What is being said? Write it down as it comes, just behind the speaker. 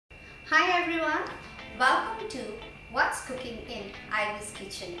Hi everyone, welcome to What's Cooking in Ivy's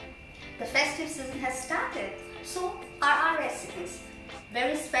Kitchen. The festive season has started, so are our recipes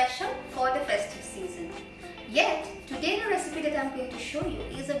very special for the festive season. Yet, today the recipe that I'm going to show you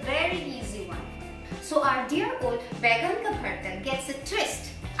is a very easy one. So our dear old Baigan ka bharta gets a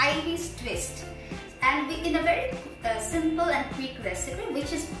twist, Ivy's twist, and in a very simple and quick recipe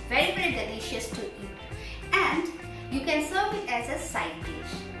which is very delicious to eat. And you can serve it as a side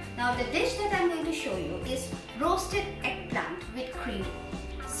dish. Now the dish that I'm going to show you is roasted eggplant with cream.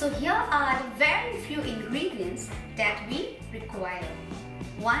 So here are the very few ingredients that we require.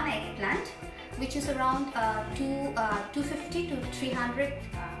 One eggplant, which is around 250 to 300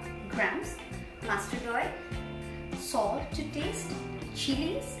 grams, mustard oil, salt to taste,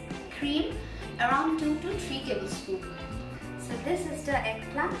 chilies, cream, around 2 to 3 tablespoons. So this is the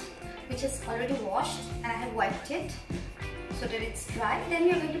eggplant, which is already washed, and I have wiped it so that it's dry. Then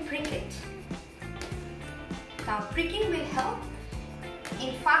we are going to prick it. Now pricking will help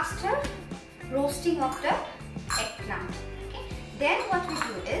in faster roasting of the eggplant. Okay. Then what we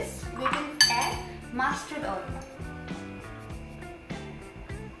do is we will add mustard oil.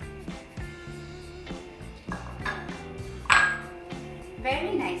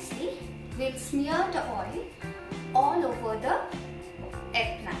 Very nicely, we'll smear the oil all over the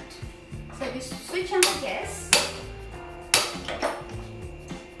eggplant. So we switch on the gas.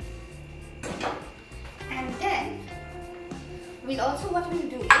 And then what we'll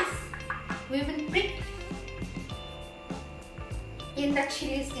do is we will prick in the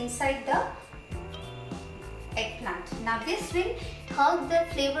chilies inside the eggplant. Now this will help the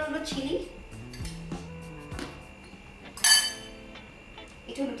flavor of the chili.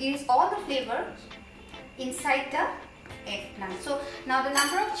 It will give all the flavor inside the eggplant. So now the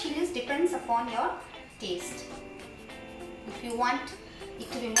number of chilies depends upon your taste. If you want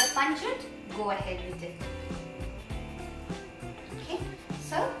it to be more pungent, go ahead with it. Okay,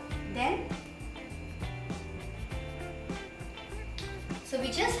 so we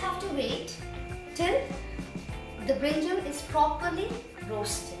just have to wait till the brinjal is properly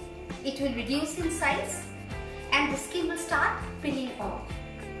roasted. It will reduce in size and the skin will start peeling off.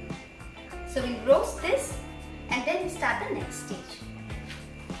 So we'll roast this and then we start the next stage.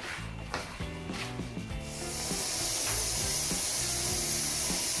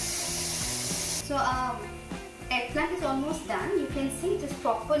 So eggplant is almost done. You can see it is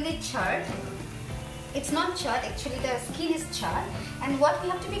properly charred. It's not charred, actually the skin is charred. And what we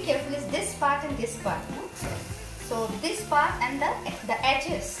have to be careful is this part and this part. No? So this part and the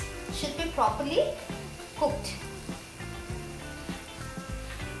edges should be properly cooked.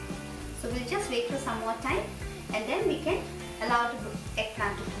 So we'll just wait for some more time and then we can allow the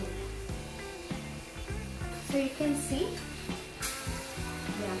eggplant to cook. So you can see,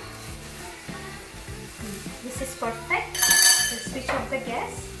 yeah, this is perfect. We'll switch off the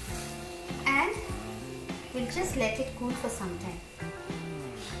gas and we'll just let it cool for some time.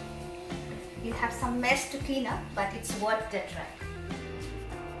 You'll have some mess to clean up, but it's worth the try.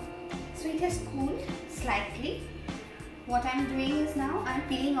 So it has cooled slightly. What I'm doing is now I'm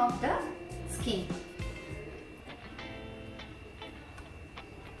peeling off the skin.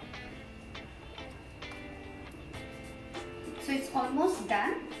 So it's almost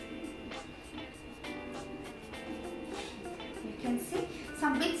done. You can see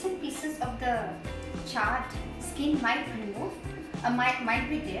some bits and pieces of the charred skin might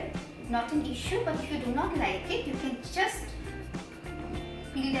be there. Not an issue, but if you do not like it, you can just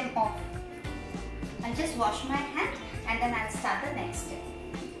peel them off. I'll just wash my hand and then I'll start the next step.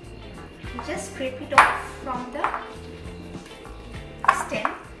 You just scrape it off from the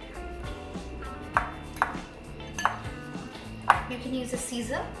stem. You can use a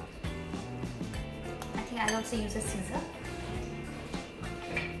scissor. I think I'll also use a scissor.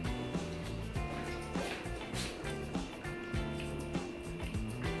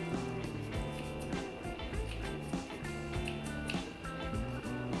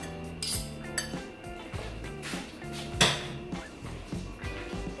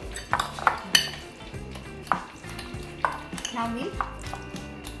 Now we'll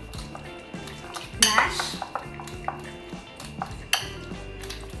mash.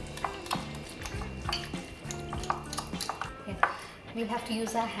 Okay. We'll have to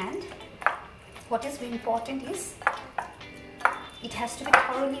use our hand. What is very important is it has to be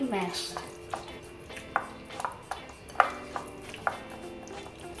thoroughly mashed.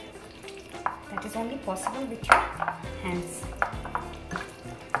 That is only possible with your hands.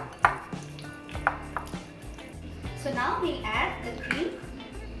 So now we'll add the cream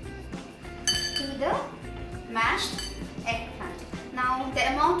to the mashed eggplant. Now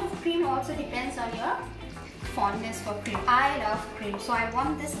the amount of cream also depends on your fondness for cream. I love cream, so I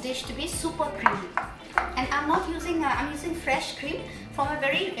want this dish to be super creamy. And I'm not using, I'm using fresh cream from a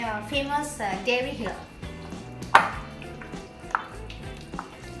very famous dairy here.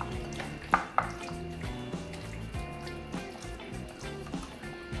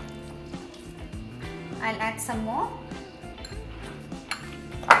 I'll add some more.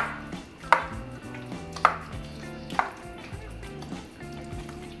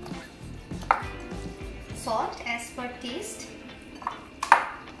 Salt as per taste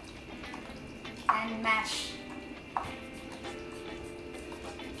and mash.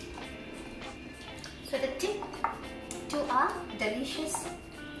 So the tip to our delicious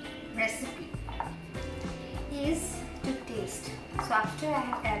recipe is to taste. So after I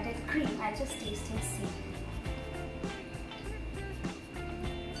have added cream, I just taste and see.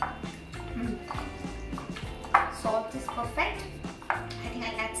 Salt is perfect. I think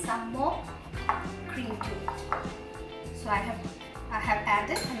I'll add some more cream to it. So I have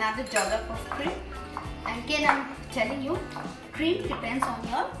added another dollop of cream. And again, I'm telling you, cream depends on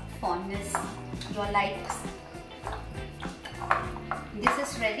your fondness, your likes. This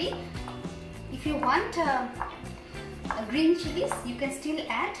is ready. If you want green chilies, you can still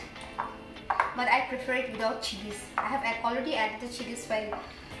add, but I prefer it without chilies. I have already added the chilies while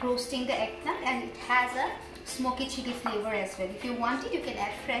roasting the eggplant, and it has a smoky chili flavor as well. If you want it, you can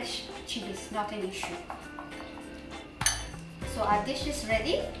add fresh chilies, not an issue. So our dish is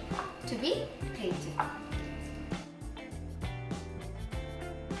ready to be plated.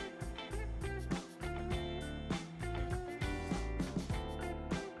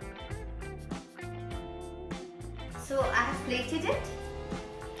 So I have plated it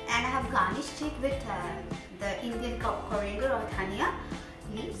and I have garnished it with the Indian coriander or dhania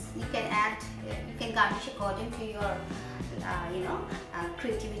leaves. You can garnish according to your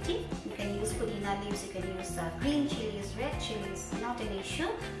creativity. You can use pudina leaves, you can use green chilies, red chilies, not an issue.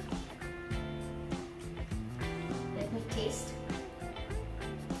 Let me taste.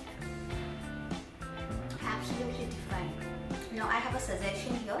 Absolutely divine. Now I have a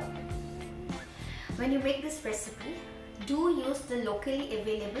suggestion here. When you make this recipe, do use the locally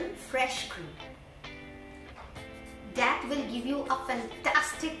available fresh cream. That will give you a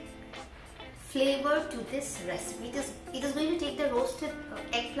fantastic flavor to this recipe. It is going to take the roasted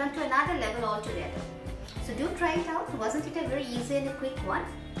eggplant to another level altogether. So do try it out. Wasn't it a very easy and a quick one?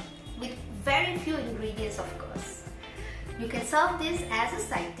 With very few ingredients, of course. You can serve this as a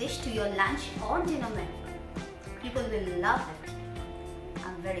side dish to your lunch or dinner menu. People will love it.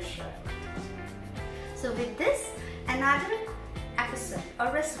 I'm very sure. So with this, another episode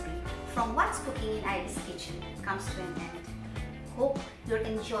or recipe from What's Cooking in Ivy's Kitchen comes to an end. Hope you're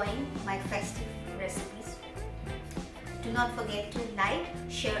enjoying my festive recipes. Do not forget to like,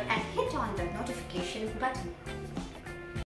 share and hit on the notification button.